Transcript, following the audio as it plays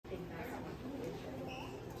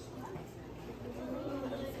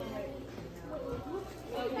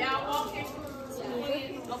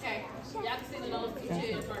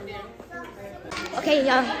Okay,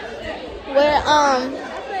 y'all. We're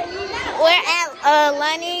at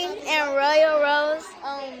Lenny and Royal Rose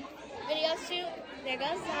video shoot. There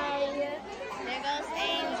goes Zaria. There goes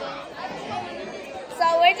Angel. So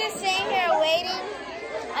we're just sitting here waiting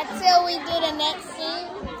until we do the next scene.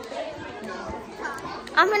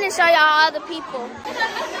 I'm gonna show y'all all the people.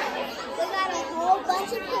 We got a whole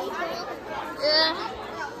bunch of people. Yeah.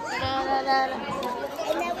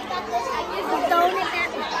 And then we got this donut that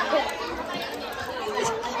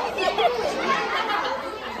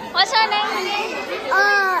What's her name?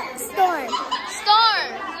 Storm. Storm.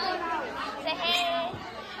 Say hey.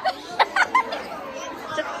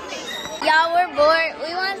 Y'all, we're bored.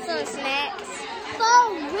 We want some snacks. For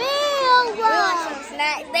real, We want some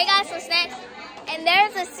snacks. They got some snacks. And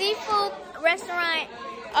there's a seafood restaurant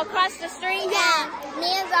across the street. Yeah. Me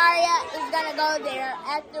and Zaria is gonna go there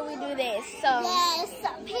after we do this. So Yes,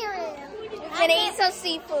 period. we're gonna eat some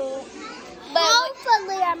seafood. But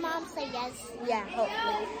Hopefully our mom say yes. yeah,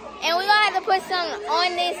 hopefully. And we're gonna have to put some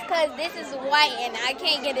on this because this is white and I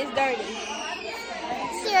can't get this dirty.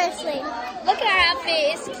 Seriously. Look at her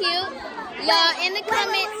outfit, it's cute. Y'all in the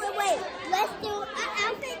comments. Wait. Let's do an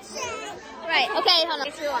outfit check. Right, okay, hold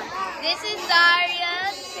on. This is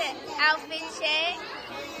Zaria's outfit check.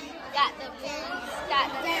 Got the boots,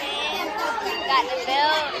 got the pants, got the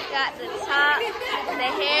belt, got the top, the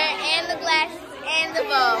hair, and the glasses, and the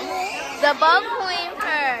bow. The bow queen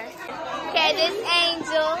her. Okay, this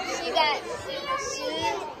Angel, she got the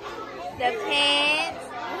shoes, the pants,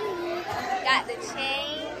 got the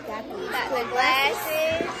chain, got the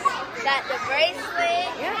glasses, got the bracelet,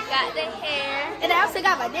 got the hair. And I also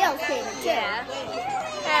got my nails painted. Yeah.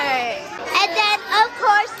 Alright. And then, of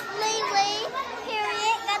course, Lele,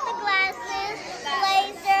 period, got the glasses,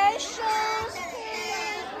 blazer, shoes,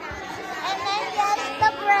 period. And then, yes,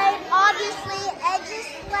 the braid, obviously, edges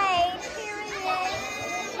laid, period.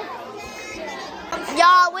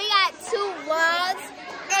 Y'all, we got 2 vlogs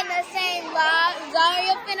in the same vlog.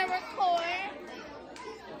 Zaria finna record.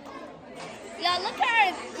 Y'all, look at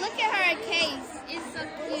her case. It's so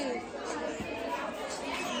cute.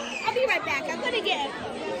 I'll be right back. I'm gonna get it.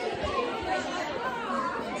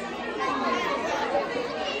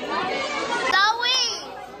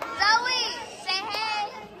 Zoe, say hey.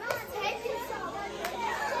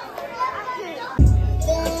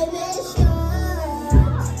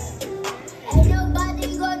 Ain't nobody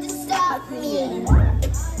gonna stop me. Ain't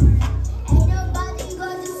nobody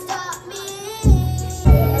gonna stop me.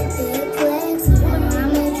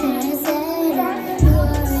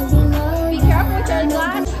 Be careful with your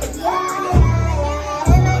glass.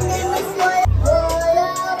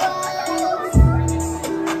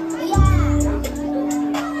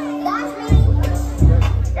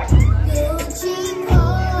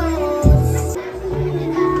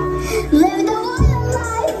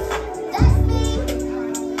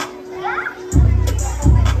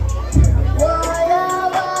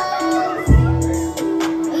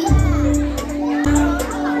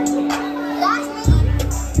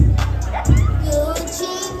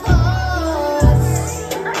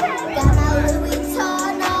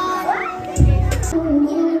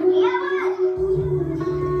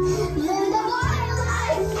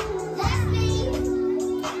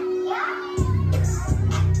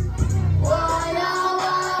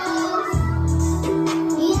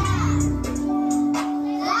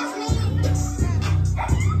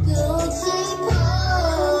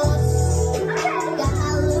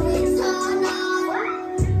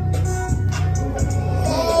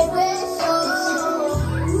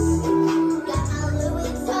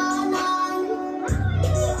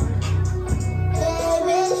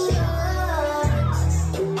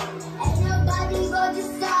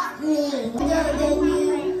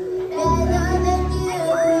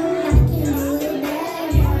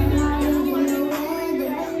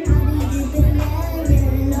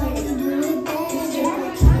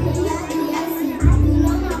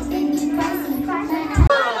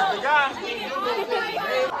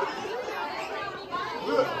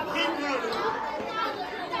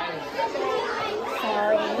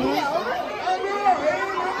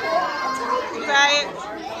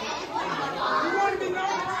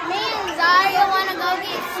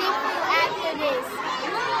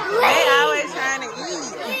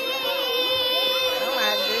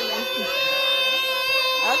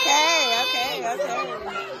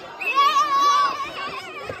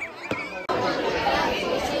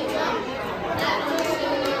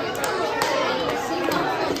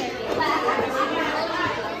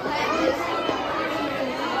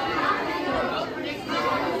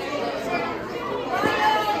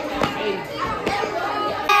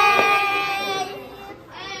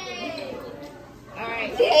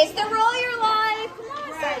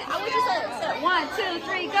 1, 2,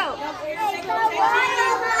 3, go.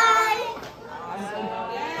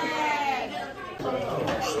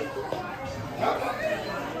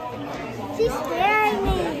 She's scaring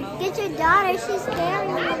me. Get your daughter. She's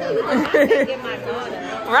scaring me. Get my daughter.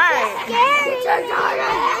 Right. Get your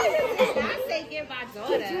daughter. I say get my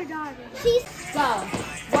daughter. Get your daughter. She's Go.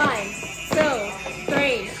 1, 2,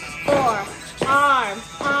 3, 4. Arm,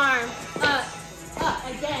 arm, up, up.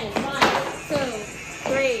 Again. 1, 2,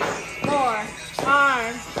 3, 4.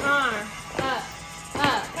 Arm, arm, up,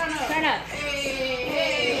 up. Turn up.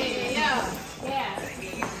 Hey, yo. Yeah.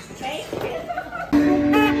 Okay.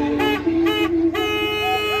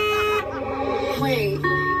 Wait,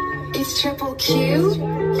 it's Triple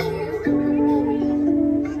Q?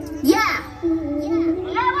 yeah.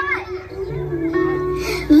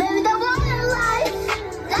 Live the water life.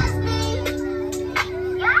 That's me.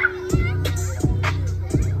 Yeah.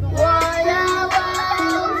 Water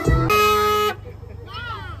world.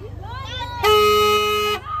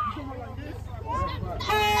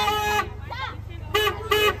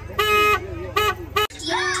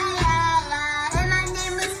 Yeah. And my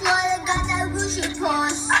name is Lele, got that Gucci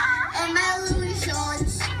purse. And my Louis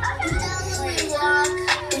shorts. And that Louis walk.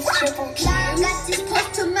 It's Triple Q? Now I got this purse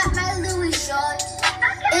to match my Louis shorts.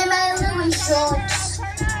 And my Louis shorts.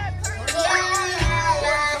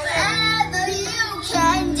 Whatever you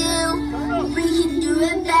can do, we can do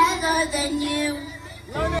it better than you.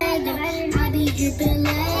 I be dripping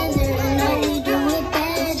leather, I be do it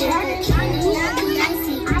better. I be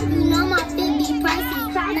icy, you know my fit be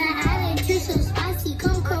pricey. My attitude so spicy,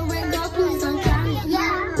 come correct, girl, please don't try me.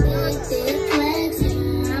 Yeah, big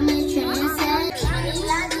flexing, I'm a trendsetter.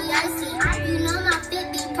 I be icy, you know my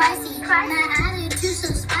fit be pricey. My